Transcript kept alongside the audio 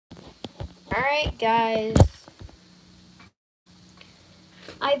Alright guys,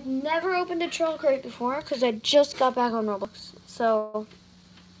 I've never opened a trail crate before because I just got back on Roblox. So,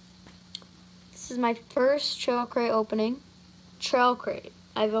 this is my first trail crate opening. Trail crate.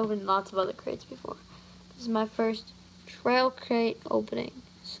 I've opened lots of other crates before. This is my first trail crate opening.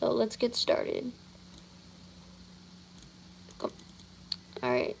 So let's get started.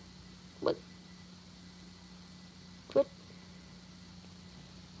 Alright. What?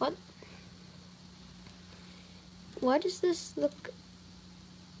 Why does this look...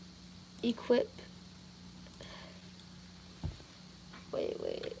 Equip.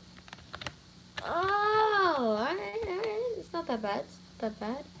 Wait. Oh, alright. It's not that bad.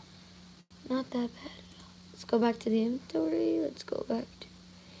 Not that bad. Let's go back to the inventory. Let's go back to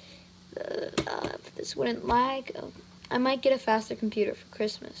the, if this wouldn't lag. Oh, I might get a faster computer for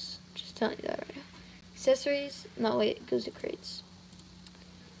Christmas. Just telling you that right now. Accessories. No, wait. It goes to crates.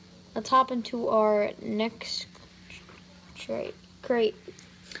 Let's hop into our next crate.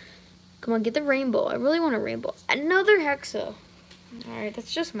 Come on, get the rainbow. I really want a rainbow. Another Hexa. Alright,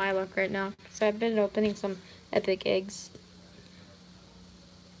 that's just my luck right now. So I've been opening some epic eggs.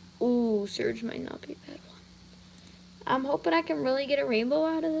 Ooh, Surge might not be a bad one. I'm hoping I can really get a rainbow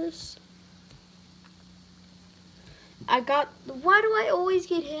out of this. Why do I always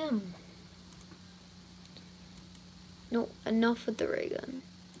get him? No, enough with the ray gun.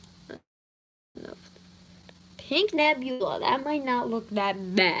 Enough. Pink Nebula, that might not look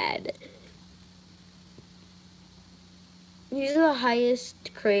that bad. These are the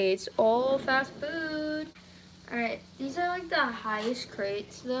highest crates. All fast food. Alright, these are like the highest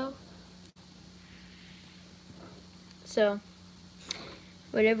crates though. So,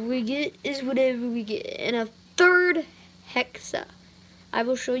 whatever we get is whatever we get. And a third Hexa. I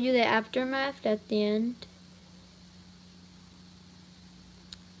will show you the aftermath at the end.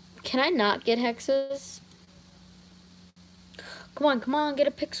 Can I not get Hexas? Come on, get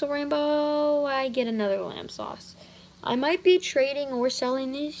a pixel rainbow. I get another lamb sauce. I might be trading or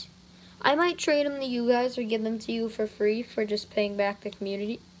selling these. I might trade them to you guys or give them to you for free for just paying back the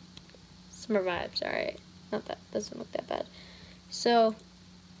community. Summer vibes, alright. Not that, doesn't look that bad. So,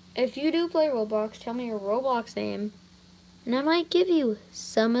 if you do play Roblox, tell me your Roblox name. And I might give you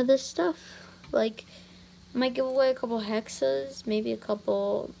some of this stuff. Like, I might give away a couple Hexas, maybe a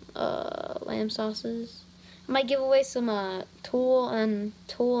couple lamb sauces. I might give away some tool and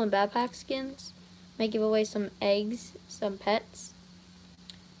backpack skins. Might give away some eggs, some pets.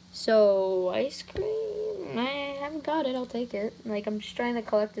 So, ice cream, I haven't got it, I'll take it. Like, I'm just trying to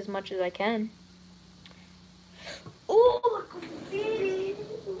collect as much as I can. Oh, graffiti!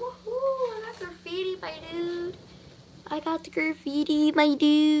 Woohoo! I got graffiti, my dude. I got the graffiti, my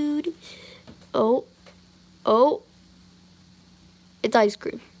dude. Oh. It's ice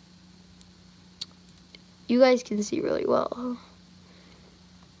cream. You guys can see really well.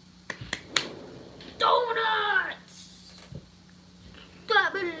 Donuts! I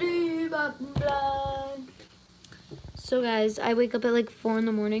believe I'm blind. So guys, I wake up at like 4 in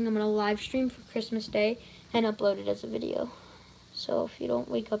the morning. I'm gonna live stream for Christmas Day and upload it as a video. So if you don't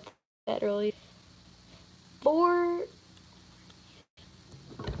wake up that early, 4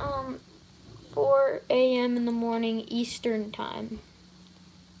 a.m. in the morning Eastern time.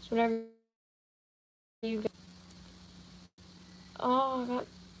 So whatever you got. Oh, I got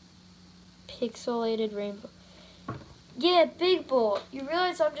pixelated rainbow. Yeah, Big Bull. You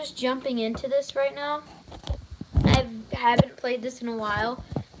realize I'm just jumping into this right now? I haven't played this in a while.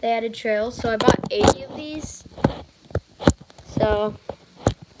 They added trails, so I bought 80 of these. So,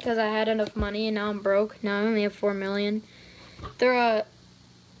 because I had enough money and now I'm broke. Now I only have 4 million. They're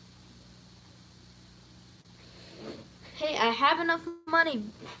hey, I have enough money.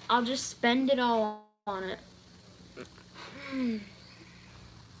 I'll just spend it all on it.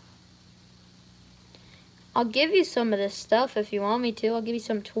 I'll give you some of this stuff if you want me to. I'll give you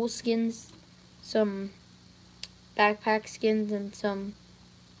some tool skins, some backpack skins, and some...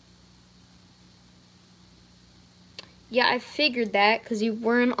 Yeah, I figured that because you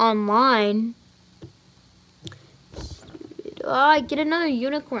weren't online. Oh, I get another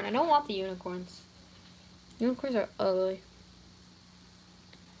unicorn. I don't want the unicorns. Unicorns are ugly.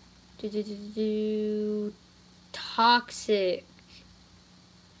 Toxic.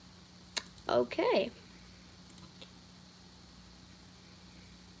 Okay.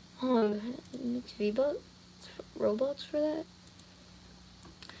 Oh, next V-Bucks? Roblox for that?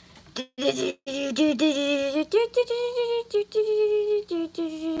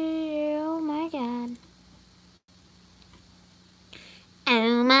 Oh my god.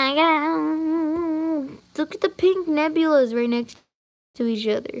 Oh my god. Look at the pink nebulas right next to each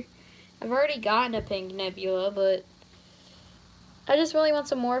other. I've already gotten a pink nebula, but I just really want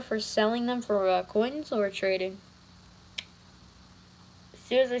some more for selling them for coins or trading. As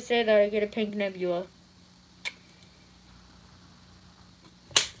soon as I say that, I get a pink nebula.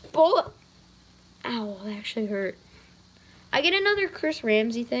 Bullet! Ow, that actually hurt. I get another Chris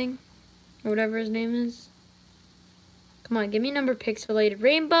Ramsey thing, or whatever his name is. Come on, give me number pixelated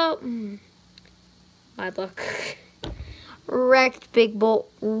rainbow. Bad luck. Wrecked, big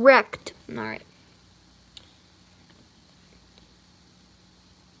bolt. Wrecked. Alright.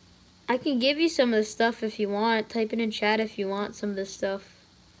 I can give you some of the stuff if you want. Type it in chat if you want some of this stuff.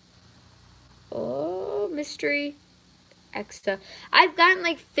 Oh, mystery. Hexa. I've gotten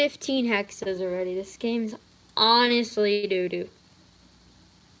like 15 hexas already. This game's honestly doo-doo.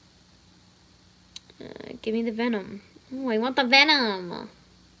 Give me the venom. Oh, I want the venom.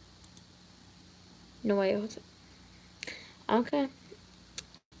 No way. Okay.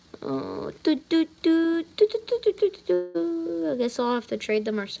 Oh, I guess I'll have to trade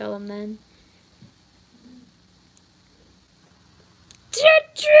them or sell them then.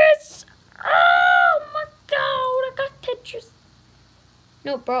 Tetris! Oh my god, I got Tetris.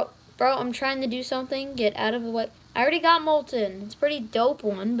 No, bro, I'm trying to do something. Get out of the way. I already got Molten. It's a pretty dope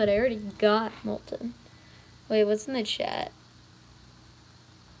one, but I already got Molten. Wait, what's in the chat?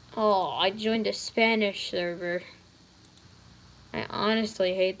 Oh, I joined a Spanish server. I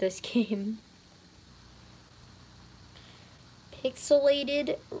honestly hate this game.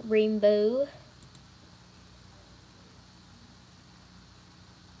 Pixelated rainbow.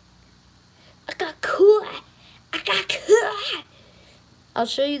 I got cool. I'll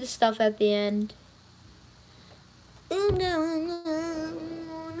show you the stuff at the end. I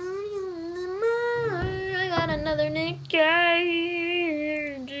got another Nick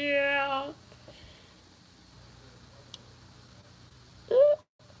Cage. Yeah.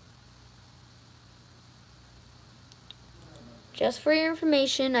 Just for your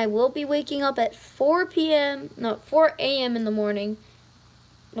information, I will be waking up at 4 a.m. in the morning.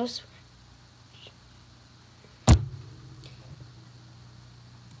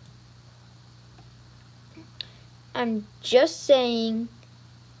 I'm just saying,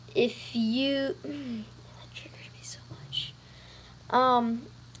 if you... that triggers me so much.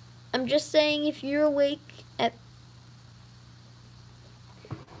 I'm just saying, if you're awake at...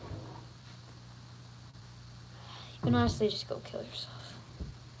 You can honestly just go kill yourself.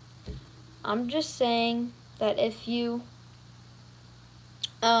 I'm just saying that if you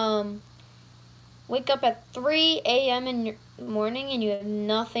wake up at 3 a.m. in your morning and you have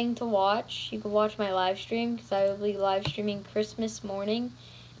nothing to watch, you can watch my live stream, because I will be live streaming Christmas morning,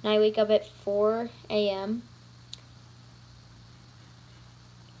 and I wake up at 4 a.m.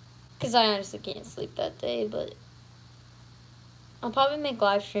 because I honestly can't sleep that day, but I'll probably make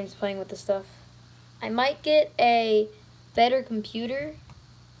live streams playing with the stuff. I might get a better computer,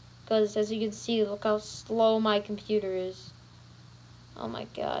 because as you can see, look how slow my computer is. Oh my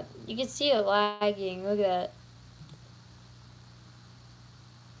god. You can see it lagging. Look at that.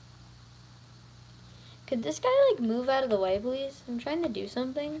 Could this guy, like, move out of the way, please? I'm trying to do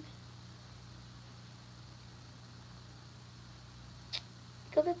something.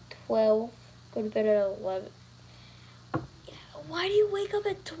 Wake up at 12. Go to bed at 11. Yeah, why do you wake up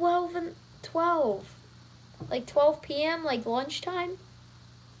at 12 and 12? Like 12 p.m., like lunchtime?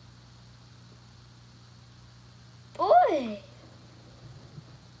 Boy!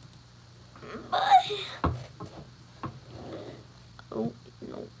 Oh,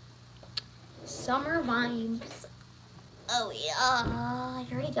 no. Summer vibes. Oh, yeah. I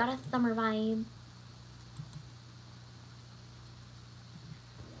already got a summer vibe.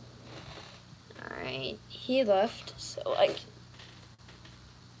 Alright, he left, so I can...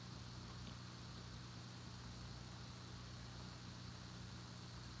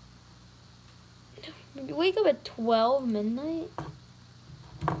 You wake up at 12 midnight?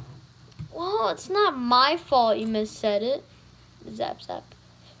 Well, it's not my fault you missaid it. Zap, zap.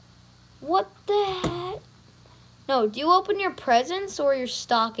 What the heck? No, do you open your presents or your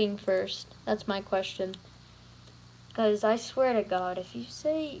stocking first? That's my question. Because I swear to God, if you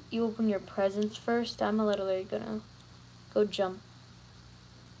say you open your presents first, I'm literally gonna go jump.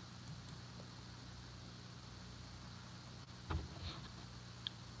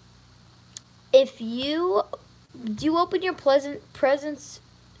 If you... Do you open your presents...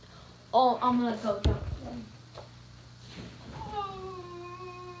 Oh, I'm gonna go jump.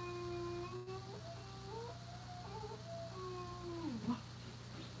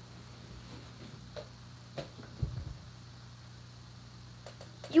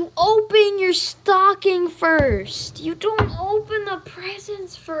 You open your stocking first. You don't open the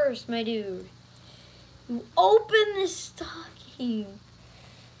presents first, my dude. You open the stocking.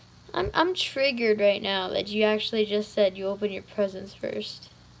 I'm triggered right now that you actually just said you open your presents first.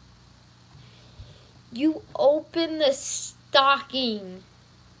 You open the stocking.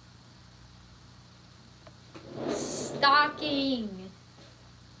 Stocking.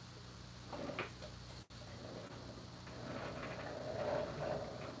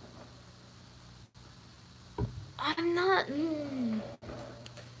 I'm not.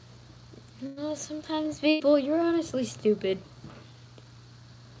 No, sometimes people, you're honestly stupid.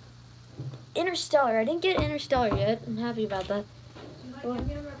 Interstellar. I didn't get Interstellar yet. I'm happy about that. You want yum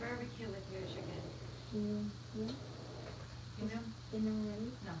yum or barbecue with your chicken? Yeah. Yum yum? Dinner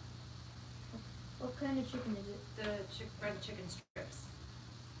ready? No. What kind of chicken is it? The breaded chicken strips.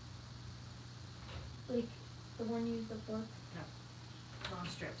 Like the one you used before? Long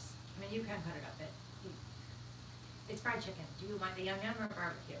strips. I mean, you can cut it up. It's fried chicken. Do you want the yum yum or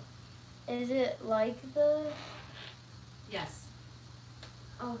barbecue? Is it like the? Yes.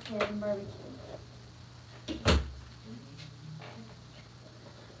 Okay, barbecue.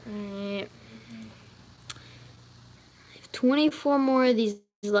 Alright. I have 24 more of these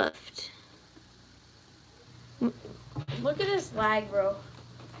left. Look at this lag, bro.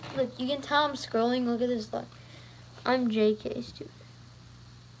 Look, you can tell I'm scrolling. Look at this lag. I'm JK, stupid.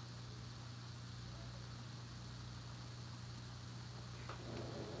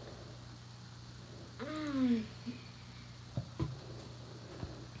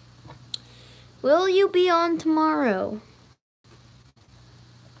 Will you be on tomorrow?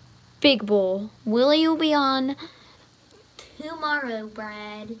 Big Bull. Will you be on tomorrow,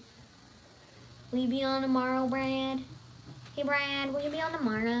 Brad? Will you be on tomorrow, Brad? Hey, Brad, will you be on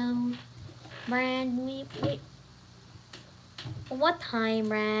tomorrow? Brad, what time,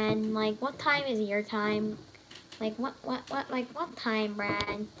 Brad? Like, what time is your time? Like, what time,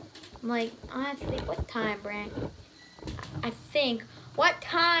 Brad? Like, honestly, what time, Brad? I think, what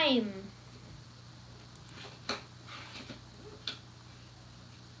time?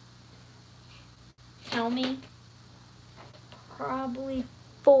 Tell me. Probably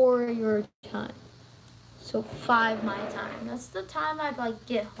 4 your time. So 5 my time. That's the time I'd like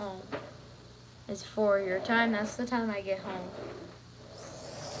get home. It's 4 your time. That's the time I get home.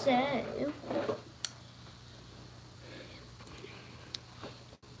 So I'm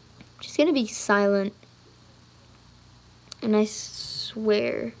just gonna be silent. And I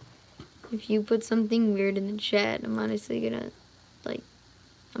swear, if you put something weird in the chat, I'm honestly gonna like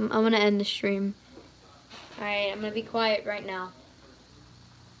I'm gonna end the stream. Alright, I'm gonna be quiet right now.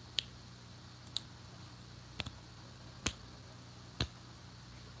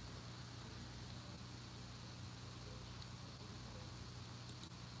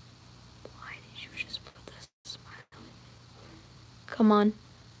 Why did you just put this smile? Come on.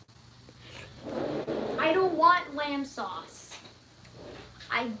 I don't want lamb sauce.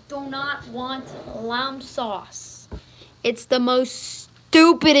 I do not want lamb sauce. It's the most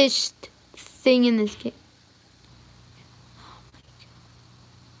stupidest thing in this game.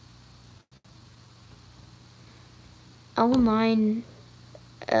 L9L.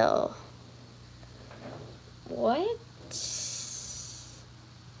 What?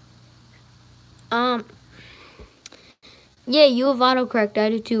 Yeah, you have autocorrect. I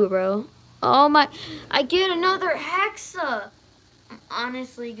do too, bro. Oh my, I get another Hexa. I'm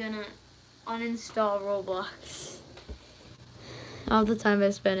honestly gonna uninstall Roblox. All the time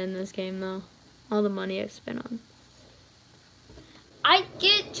I spent in this game, though. All the money I spent on. I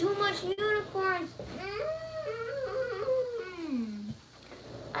get too much unicorns.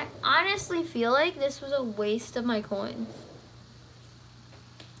 I honestly feel like this was a waste of my coins.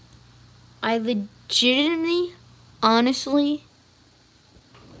 I legitimately, honestly,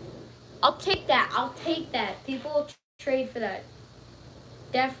 I'll take that. I'll take that. People will trade for that.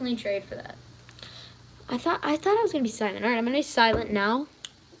 Definitely trade for that. I thought I was gonna be silent. All right, I'm gonna be silent now.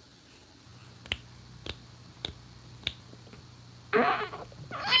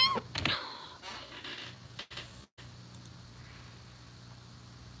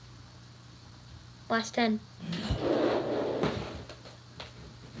 Last 10.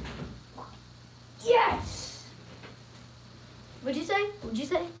 Yes! What'd you say? What'd you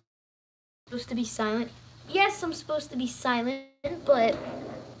say? Supposed to be silent? Yes, I'm supposed to be silent, but...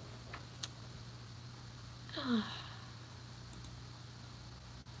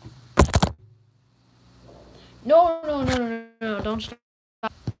 No, don't stop.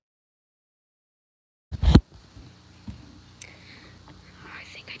 I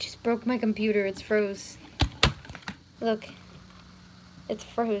think I just broke my computer. It's froze. Look. It's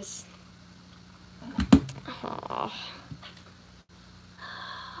froze. Oh. Oh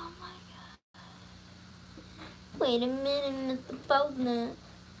my god. Wait a minute, Mr. Boatman.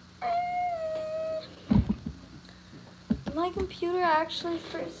 My computer actually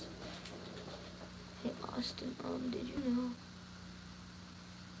froze. Hey Austin, did you know?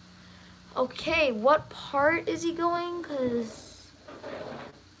 Okay, what part is he going? Cause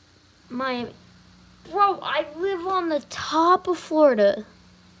Miami. Bro, I live on the top of Florida.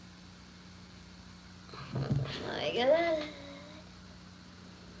 Oh my god.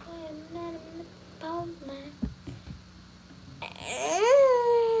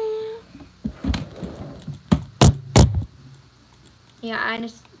 Yeah, I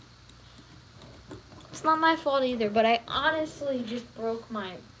just. It's not my fault either, but I honestly just broke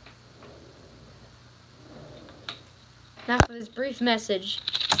my. Now for this brief message.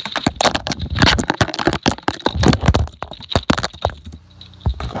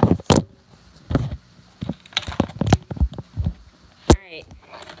 Alright.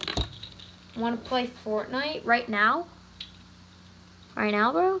 Want to play Fortnite right now? Right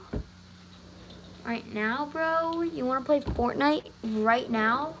now, bro? Right now, bro? You want to play Fortnite right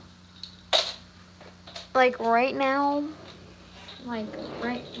now? Like right now? Like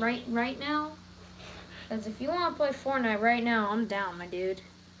right now? Because if you want to play Fortnite right now, I'm down, my dude.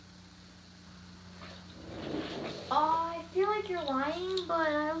 I feel like you're lying, but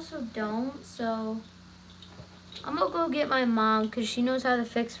I also don't, so I'm gonna go get my mom because she knows how to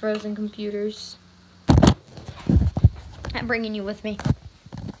fix frozen computers. I'm bringing you with me.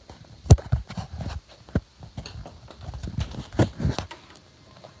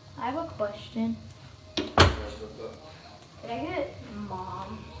 I have a question. Did I get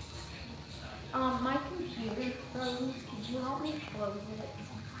Mom? My computer froze. Could you help me close it?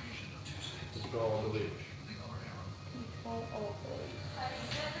 Control all delete. Control Alt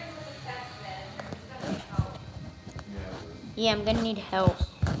Delete. Yeah, I'm gonna need help.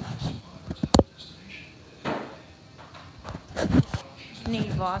 I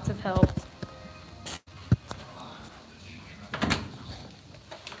need lots of help.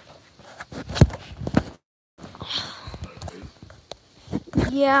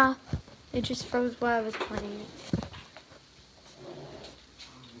 Yeah, it just froze while I was playing it.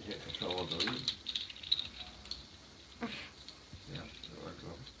 You hit control all delete. Yeah, it worked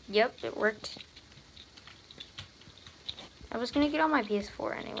well. Yep, it worked. I was gonna get on my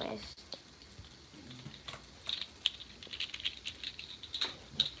PS4 anyways.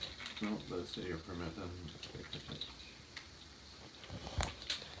 No, let's see your permit then.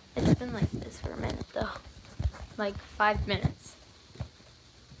 It's been like this for a minute though. Like 5 minutes.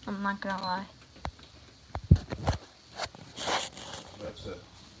 I'm not gonna lie. That's it.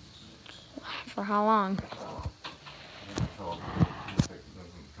 For how long? Control delete. If it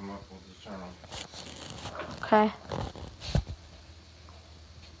doesn't come up, we'll just turn on. Okay.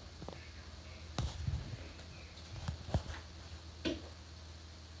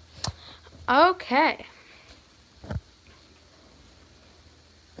 Okay.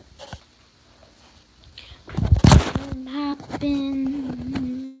 What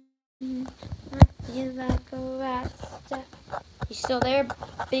happened? I feel like a rasta. You still there,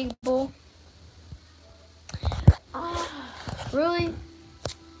 big bull? Oh, really?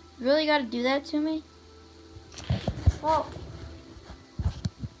 Really gotta do that to me? Well,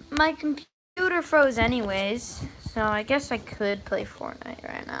 my computer froze anyways, so I guess I could play Fortnite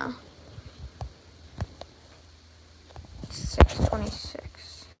right now.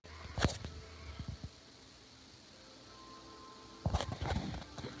 6:26.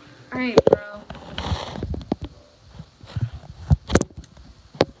 Alright, bro.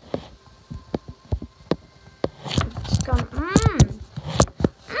 Just go.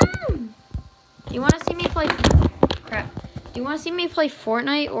 Do you want to see me play? Crap. Do you want to see me play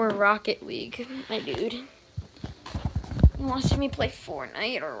Fortnite or Rocket League, my dude? You want to see me play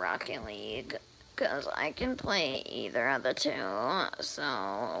Fortnite or Rocket League? Because I can play either of the two.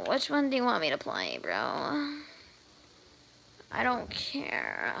 So, which one do you want me to play, bro? I don't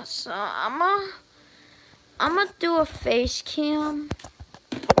care. So, I'm gonna do a face cam.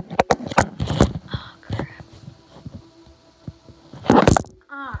 Oh, crap.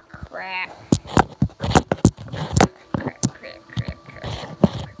 Oh, crap.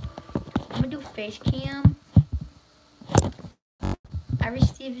 I'm gonna do face cam. I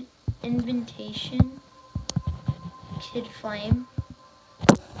received invitation. Kid Flame.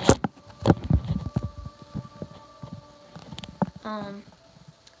 I'm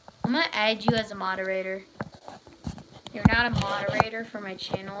gonna add you as a moderator. You're not a moderator for my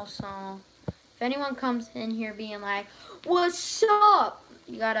channel, so If anyone comes in here being like, "What's up?"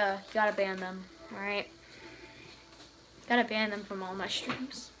 You gotta ban them. All right. Gotta ban them from all my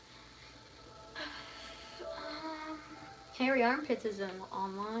streams. Hairy Armpits is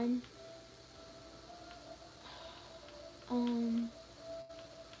online. Oh,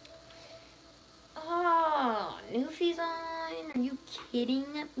 Newfie's on. Are you kidding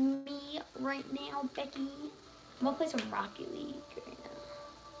me right now, Becky? I'm gonna play some Rocket League right now.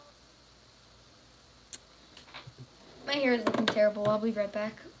 My hair is looking terrible. I'll be right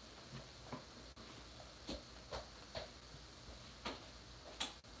back.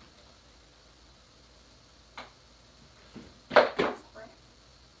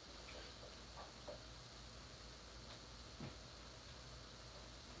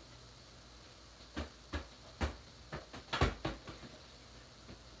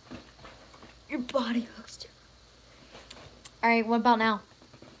 Your body looks too. Alright, what about now?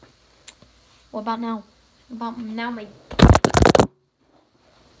 What about now? What about now, my...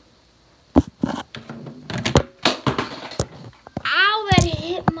 Ow, that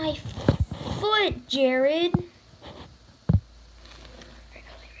hit my foot, Jared.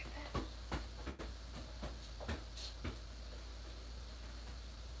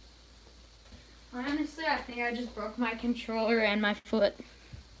 Honestly, I think I just broke my controller and my foot.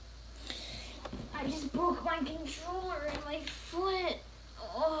 I just broke my controller and my foot.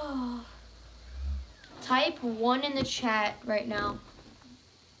 Oh. Type 1 in the chat right now.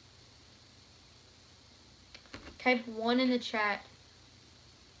 Type 1 in the chat.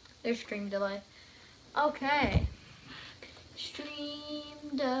 There's stream delay. Okay.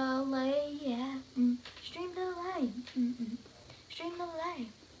 Stream delay, yeah. Stream delay. Stream delay.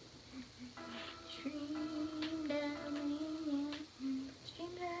 Stream delay, yeah.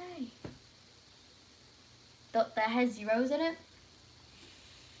 Stream delay. That has zeros in it.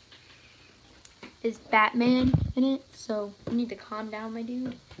 Is Batman in it, so you need to calm down, my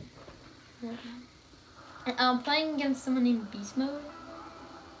dude. Yeah. And I'm playing against someone named Beast Mode.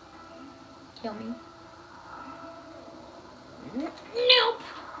 Kill me. Nope.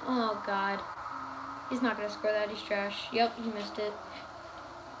 Oh God. He's not gonna score that. He's trash. Yep, he missed it.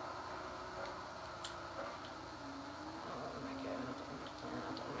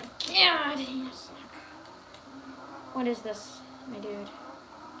 God, yes. What is this, my dude?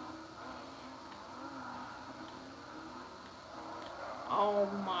 Oh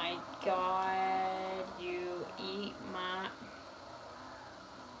my God, you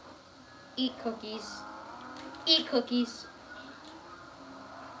eat cookies. Eat cookies.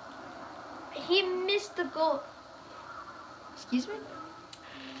 He missed the goal. Excuse me?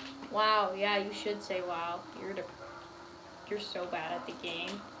 Wow, yeah, you should say wow. You're so bad at the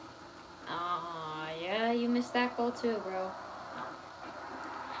game. Yeah, you missed that goal too, bro.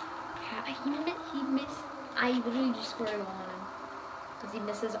 He missed. I literally just scored a goal on him. Because he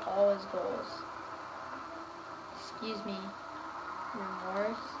misses all his goals. Excuse me.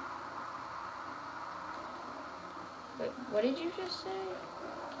 Remorse. Wait, what did you just say?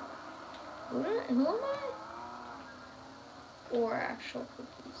 Who am I? Or actual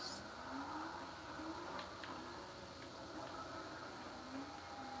cookies?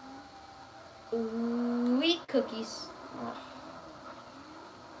 Wheat cookies. Oh.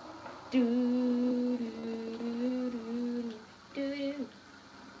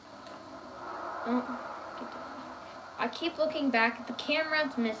 Oh, I keep looking back at the camera.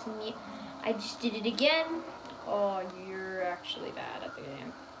 It's missing me. I just did it again. Oh, you're actually bad at the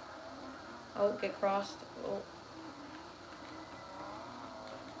game. Oh, get crossed. Oh.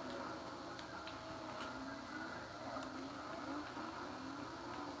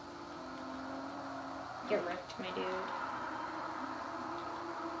 Get wrecked, my dude.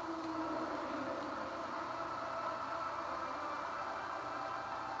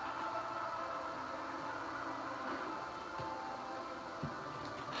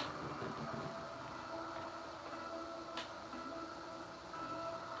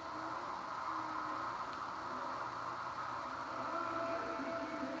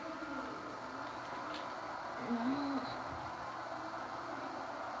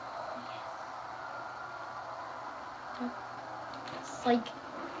 It's like,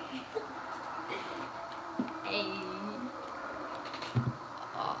 hey,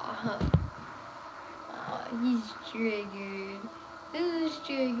 he's triggered. Who's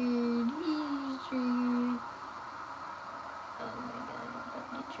triggered? He's triggered. Oh my God,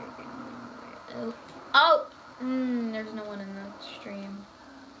 don't get triggered. Oh, there's no one in the stream.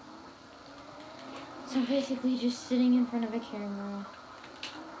 So I'm basically just sitting in front of a camera.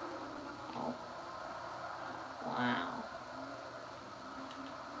 Oh, wow.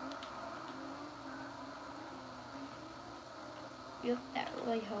 Yep, that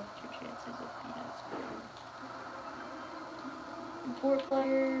really helped your chances of being outscored. Report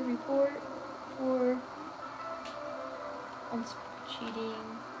player, report for cheating,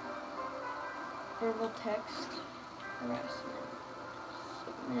 verbal text, harassment,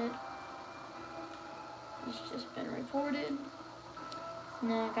 submit. He's just been reported.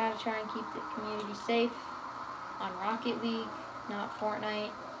 Now I gotta try and keep the community safe on Rocket League, not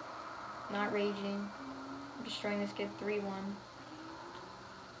Fortnite, not raging. I'm destroying this kid 3-1.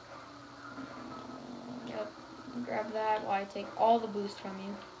 Yep, grab that while I take all the boost from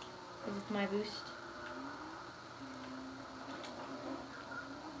you. Because it's my boost.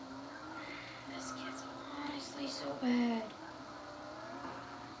 This kid's honestly so bad.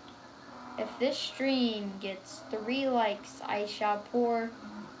 If this stream gets 3 likes, I shall pour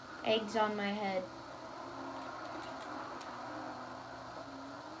eggs on my head.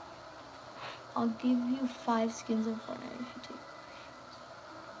 I'll give you 5 skins of Fortnite if you take.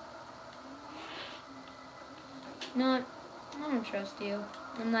 No, I don't trust you.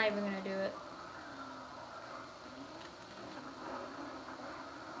 I'm not even gonna do it.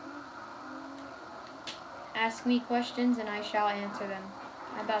 Ask me questions and I shall answer them.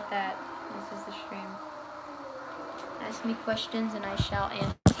 How about that? This is the stream. Ask me questions and I shall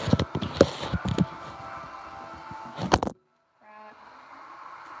answer.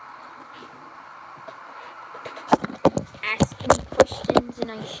 Ask me questions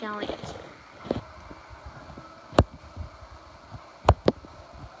and I shall answer.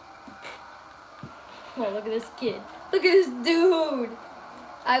 Oh, look at this kid. Look at this dude.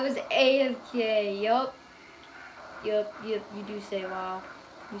 I was AFK. Yup. Yup. You do say wow.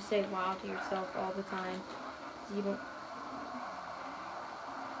 You say wow to yourself all the time. You don't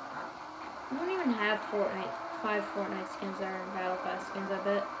even have 5 Fortnite skins that are in Battle Pass skins, I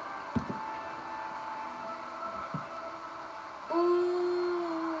bet.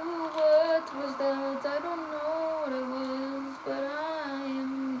 Ooh, what was that? I don't know what it was, but I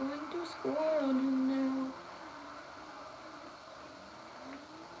am going to score on him now.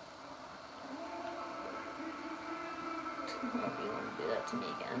 Hope you want to do that to me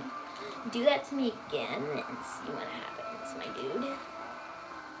again. Do that to me again and see what happens, my dude.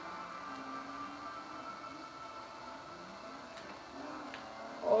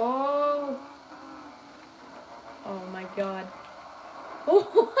 Oh. Oh my god.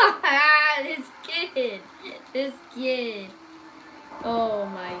 This kid. Oh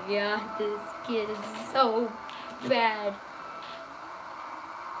my god, this kid is so bad.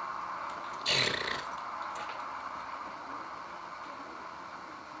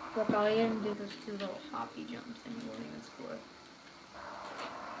 Look, all you gotta do those 2 little hoppy jumps and you won't even score.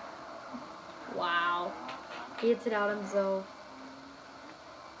 Wow. He hits it out himself.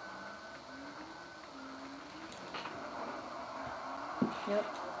 Yep.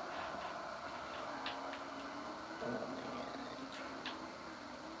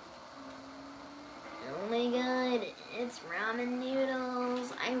 Oh my god, it's ramen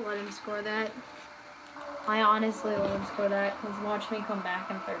noodles. I let him score that. I honestly let him score that, because watch me come back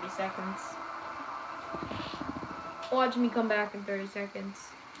in 30 seconds. Watch me come back in 30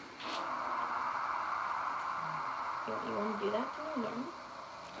 seconds. You want to do that to me again?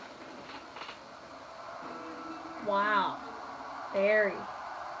 Wow. Very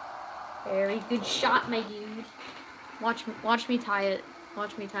good shot, my dude. Watch me tie it.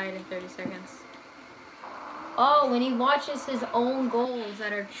 Watch me tie it in 30 seconds. Oh, when he watches his own goals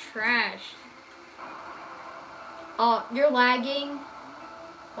that are trash. Oh, you're lagging?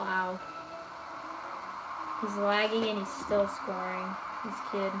 Wow. He's lagging and he's still scoring. This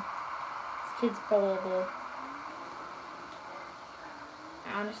kid's gullible.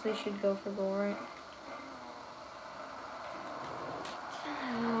 I honestly should go for goal, right?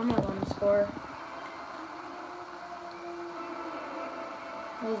 I'm gonna let him score.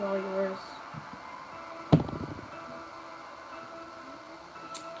 That was all yours.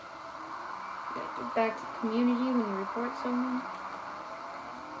 Get back to community when you report someone.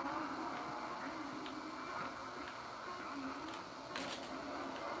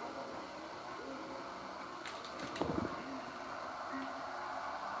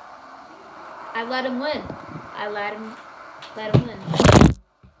 I let him win. I let him win.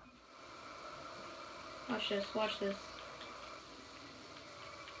 Watch this, watch this.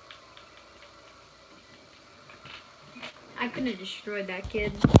 I couldn't have destroyed that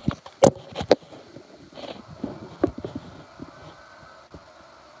kid.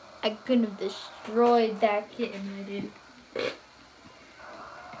 I couldn't have destroyed that kid, my dude.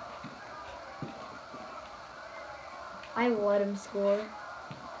 I let him score.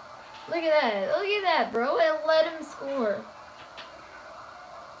 Look at that, bro. I let him score.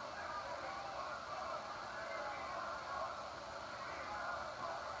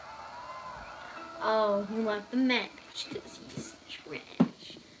 Oh, you left the match because he's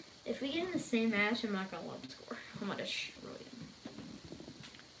trash. If we get in the same match, I'm not gonna love score. I'm gonna destroy him.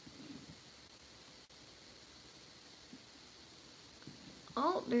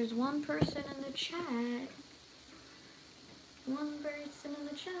 Oh, there's one person in the chat. One person in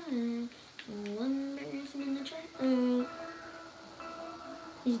the chat. One person in the chat.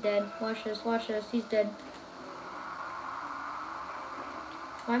 He's dead. Watch this, watch this. He's dead.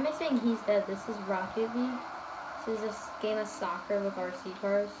 Why am I saying he's dead? This is Rocket League. This is a game of soccer with RC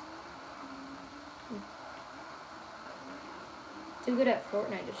cars. Too good at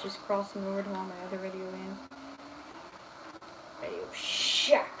Fortnite. It's just crossing over to all my other video games. Radio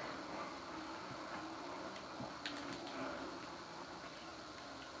Shack.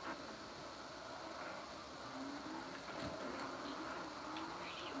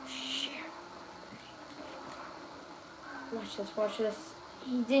 Watch this, watch this.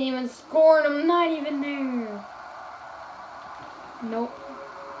 He didn't even score and I'm not even there. Nope.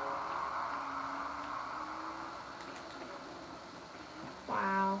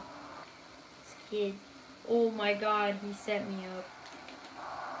 Wow. This kid. Oh my god, he set me up.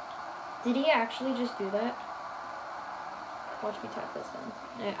 Did he actually just do that? Watch me tap this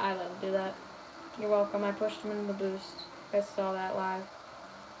in. I let him do that. You're welcome, I pushed him in the boost. I saw that live.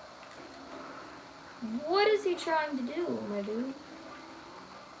 What is he trying to do, my dude?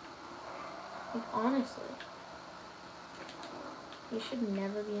 Like, honestly. He should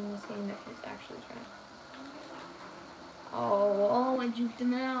never be in this game if he's actually trying. Oh, I juked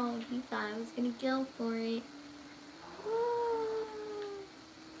him out. He thought I was gonna kill for it.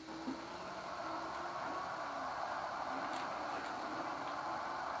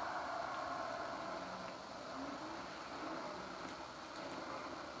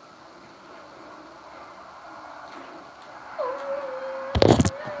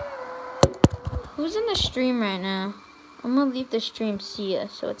 Who's in the stream right now? I'm gonna leave the stream, see ya,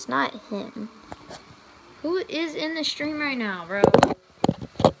 so it's not him. Who is in the stream right now, bro?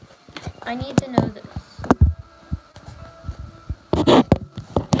 I need to know this.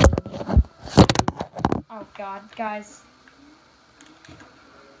 Oh god, guys.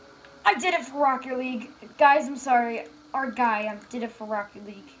 I did it for Rocket League. Guys, I'm sorry. Our guy, I did it for Rocket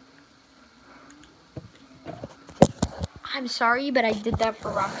League. I'm sorry, but I did that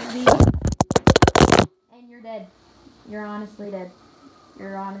for Rocket League. And you're dead. You're honestly dead.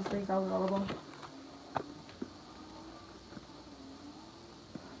 You're honestly so gullible.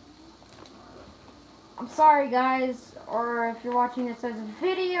 I'm sorry, guys. Or if you're watching this as a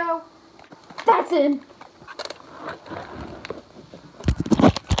video, that's it.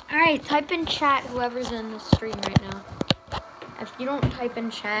 Alright, type in chat whoever's in the stream right now. If you don't type in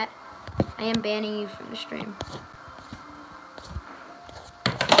chat, I am banning you from the stream.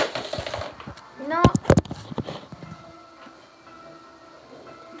 No.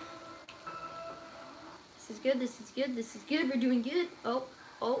 This is good, this is good, this is good. We're doing good. Oh,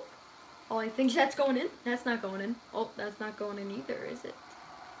 I think that's going in. That's not going in. Oh, that's not going in either, is it?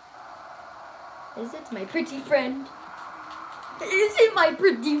 Is it, my pretty friend? Is it, my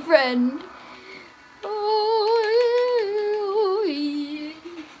pretty friend?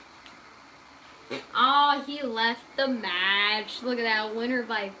 Oh, he left the match. Look at that, winner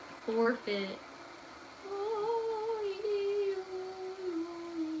by forfeit.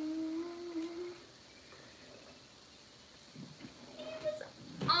 He was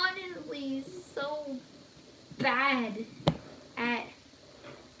honestly so bad at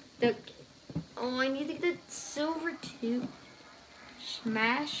the... Oh, I need to get the silver too.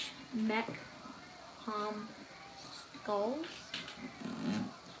 Smash Mech Skulls.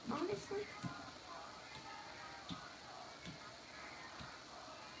 Honestly.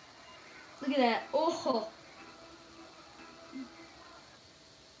 Look at that. Oh.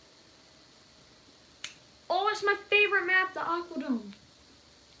 Oh, it's my favorite map, the Aquadome.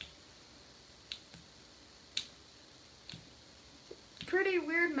 Pretty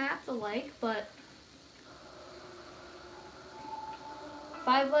weird map to like, but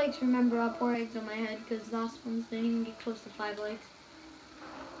 5 likes. Remember, I'll pour eggs on my head because last ones didn't even get close to 5 likes.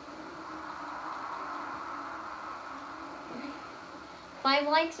 Five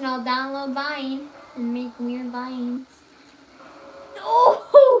likes and I'll download Vine and make weird vines.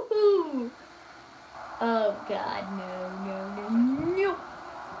 Oh! Oh god, no.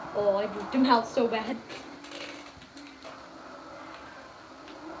 Oh, I juked him out so bad.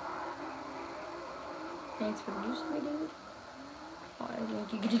 Thanks for the boost, my dude. Oh, I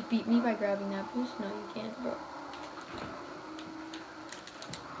think you could just beat me by grabbing that boost. No, you can't, bro.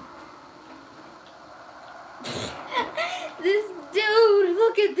 This dude,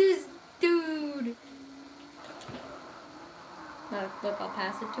 look at this dude. Look, I'll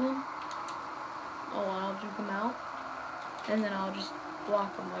pass it to him. Oh, and I'll juke him out. And then I'll just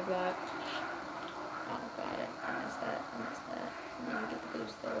block him like that. Oh, got it. I missed that. I missed that. And then we get the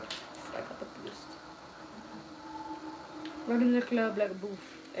boost though. So I got the boost. Running the club like a boof.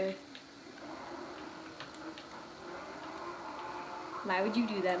 Eh. Why would you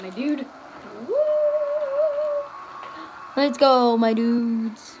do that, my dude? Woo! Let's go, my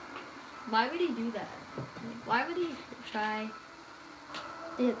dudes. Why would he do that? Why would he try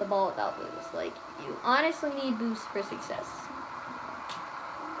to hit the ball without boost? Like, you honestly need boost for success.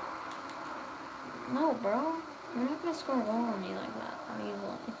 No, bro. You're not gonna score a goal on me like that.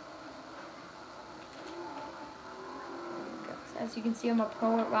 Easily. As you can see, I'm a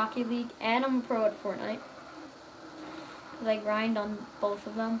pro at Rocket League and I'm a pro at Fortnite. Cause I grind on both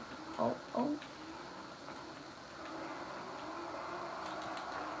of them. Oh, oh.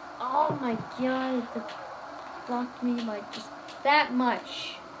 Oh my god, it blocked me like just that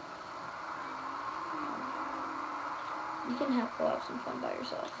much. You can go have some fun by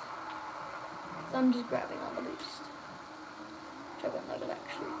yourself. So I'm just grabbing on the boost. Which I wouldn't like it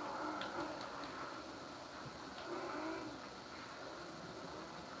actually.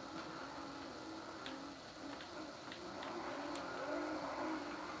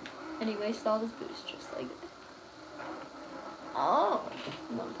 And he wasted all his boost just like that. Oh,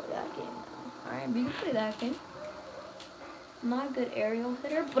 I'm gonna play that game now. Alright, we can play that game. I'm not a good aerial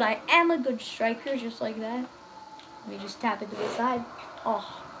hitter, but I am a good striker just like that. Let me just tap it to the side.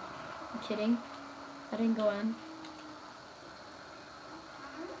 Oh, I'm kidding. I didn't go in.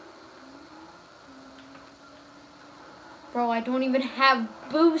 Bro, I don't even have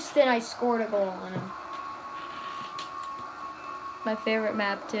boost and I scored a goal on him. My favorite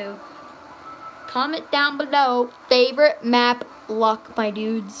map too. Comment down below, favorite map luck, my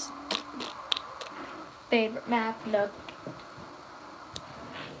dudes. Favorite map luck.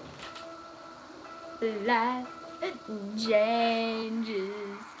 Life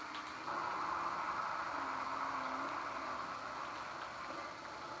changes.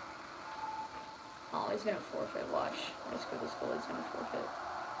 Oh, he's gonna forfeit, watch. I score this goal, he's gonna forfeit.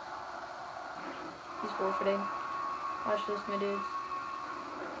 He's forfeiting. Watch this, my dudes.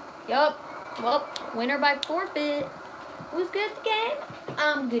 Yup. Well, winner by forfeit. Who's good at the game?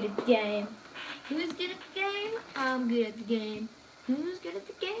 I'm good at the game. Who's good at the game? I'm good at the game. Who's good at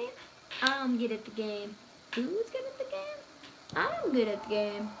the game? I'm good at the game. Who's good at the game? I'm good at the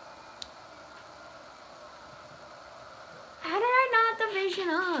game. How did I not division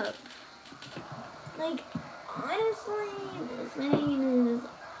up? Like, honestly, this game is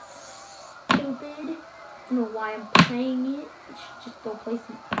stupid. I don't know why I'm playing it. I should just go play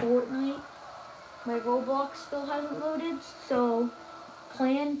some Fortnite. My Roblox still hasn't loaded, so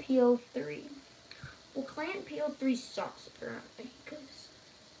Clan PO3. Well, Clan PO3 sucks apparently, because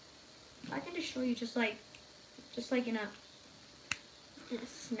I can just show you just like in a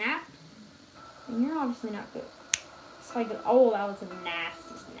snap, and you're obviously not good. It's like, oh, that was a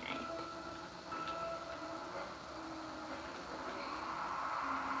nasty snap.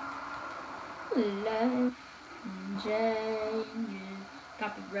 Life changes.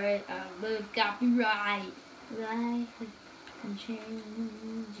 Copyright, I love copyright. Life changes.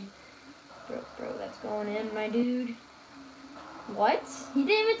 Bro, that's going in, my dude. What? He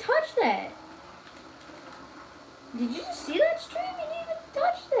didn't even touch that. Did you just see that stream? He didn't even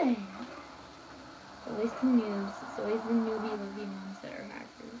touch that. It's always the news. It's always the newbie ones that are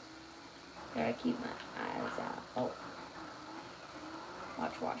hackers. Gotta keep my eyes out. Oh.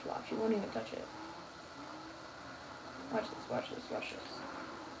 Watch. He won't even touch it. Watch this.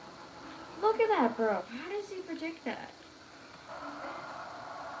 Look at that, bro. How does he predict that?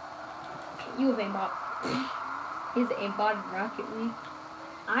 You have aimbot. He's aimbot in Rocket League.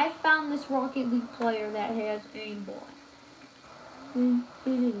 I found this Rocket League player that has aimbot.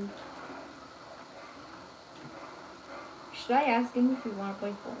 Should I ask him if he wants to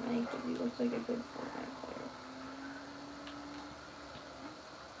play Fortnite? Because he looks like a good Fortnite player.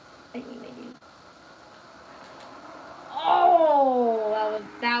 I think maybe. Oh,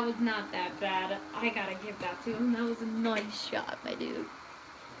 that was not that bad. I gotta give that to him. That was a nice shot, my dude.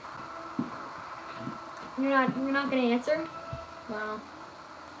 You're not gonna answer? Wow.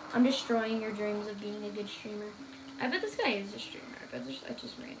 I'm destroying your dreams of being a good streamer. I bet this guy is a streamer. I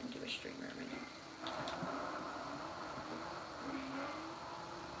just ran into a streamer right now.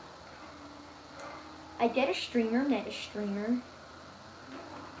 I get a streamer, met a streamer.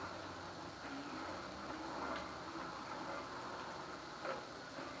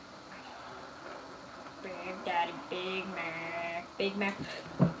 Big Daddy, Big Mac. Big Mac.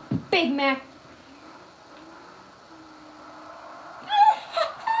 Big Mac.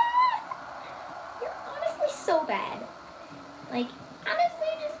 bad. Like, honestly,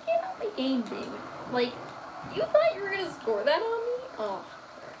 just get on the game, dude. Like, you thought you were gonna score that on me? Oh,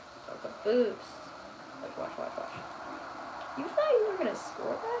 like a boost. Like, watch. You thought you were gonna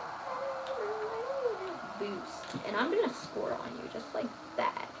score that? Boost. And I'm gonna score on you just like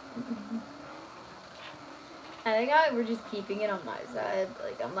that. I think we're just keeping it on my side.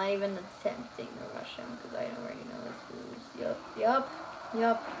 Like, I'm not even attempting to rush him because I already know this boost. Yup.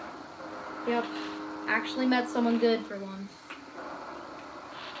 Actually met someone good for once.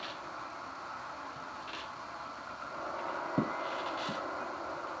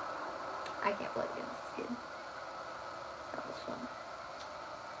 I can't play against this kid. That was fun.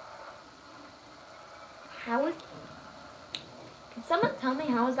 Can someone tell me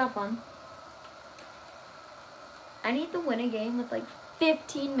how is that fun? I need to win a game with like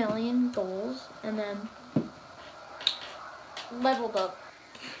 15 million goals and then leveled up.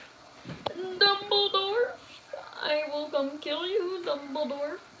 Dumbledore, I will come kill you,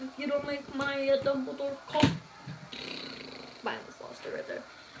 Dumbledore, if you don't make my Dumbledore call. I almost lost it right there.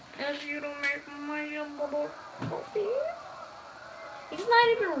 If you don't make my Dumbledore coffee. He's not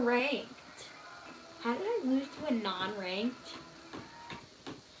even ranked. How did I lose to a non-ranked?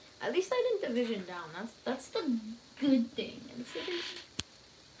 At least I didn't division down. That's the good thing.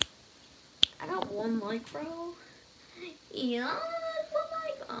 I got 1 like, bro. Yeah, that's 1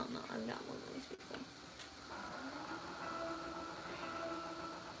 like. Oh no, I've got 1 like before.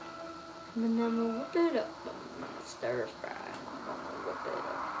 And then I'm gonna whip it up. I'm gonna stir fry. I'm gonna whip it up.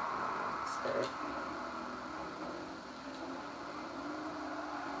 Stir fry.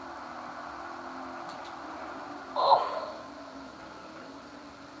 Oh!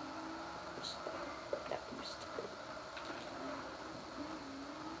 Just put that boost.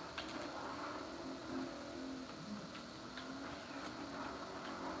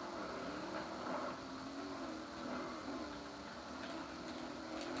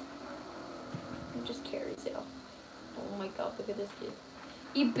 He just carries it off. Oh my god, look at this kid.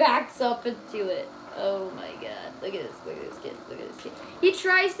 He backs up into it. Oh my god. Look at this kid. He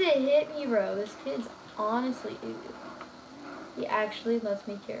tries to hit me, bro. This kid's honestly idiot. He actually lets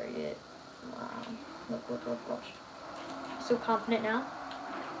me carry it. Wow. Watch. So confident now.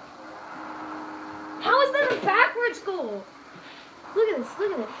 How is that a backwards goal? Look at this. Tell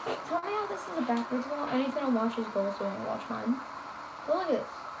me how this is a backwards goal. And he's gonna watch his goal, so I'm gonna watch mine. But look at this.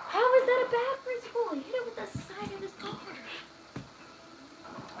 How is that a backwards goal? He hit it with the side of his car.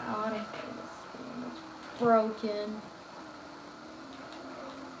 Honestly, this game is broken.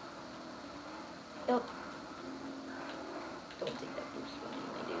 Yup. Don't take that boost from me,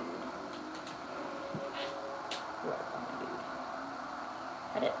 my dude. Work on my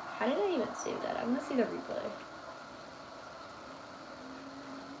dude. How did I even save that? I'm gonna see the replay.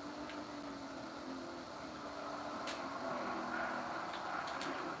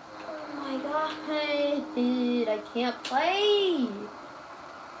 Oh my god, dude, I can't play.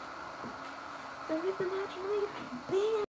 Look at the match, big